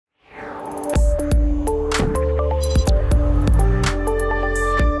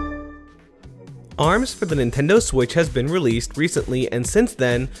ARMS for the Nintendo Switch has been released recently, and since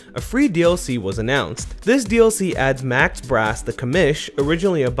then, a free DLC was announced. This DLC adds Max Brass the Commish,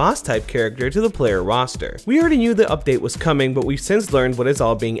 originally a boss type character, to the player roster. We already knew the update was coming, but we've since learned what is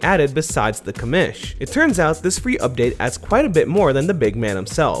all being added besides the Commish. It turns out this free update adds quite a bit more than the big man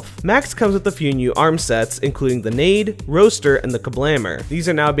himself. Max comes with a few new ARMS sets, including the Nade, Roaster, and the Kablammer. These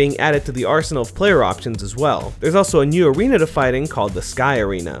are now being added to the arsenal of player options as well. There's also a new arena to fight in called the Sky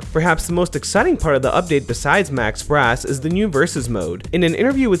Arena. Perhaps the most exciting part of the update besides Max Brass is the new Versus mode. In an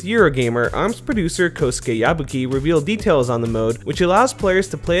interview with Eurogamer, ARMS producer Kosuke Yabuki revealed details on the mode, which allows players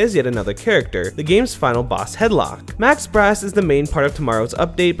to play as yet another character, the game's final boss Headlock. Max Brass is the main part of tomorrow's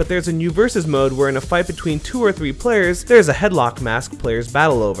update, but there's a new Versus mode where in a fight between 2 or 3 players, there's a Headlock mask players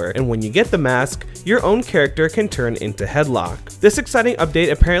battle over, and when you get the mask, your own character can turn into Headlock. This exciting update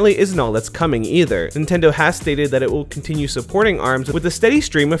apparently isn't all that's coming either. Nintendo has stated that it will continue supporting ARMS with a steady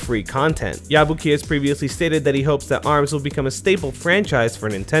stream of free content. Yabuki has previously stated that he hopes that ARMS will become a staple franchise for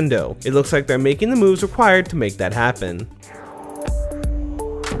Nintendo. It looks like they're making the moves required to make that happen.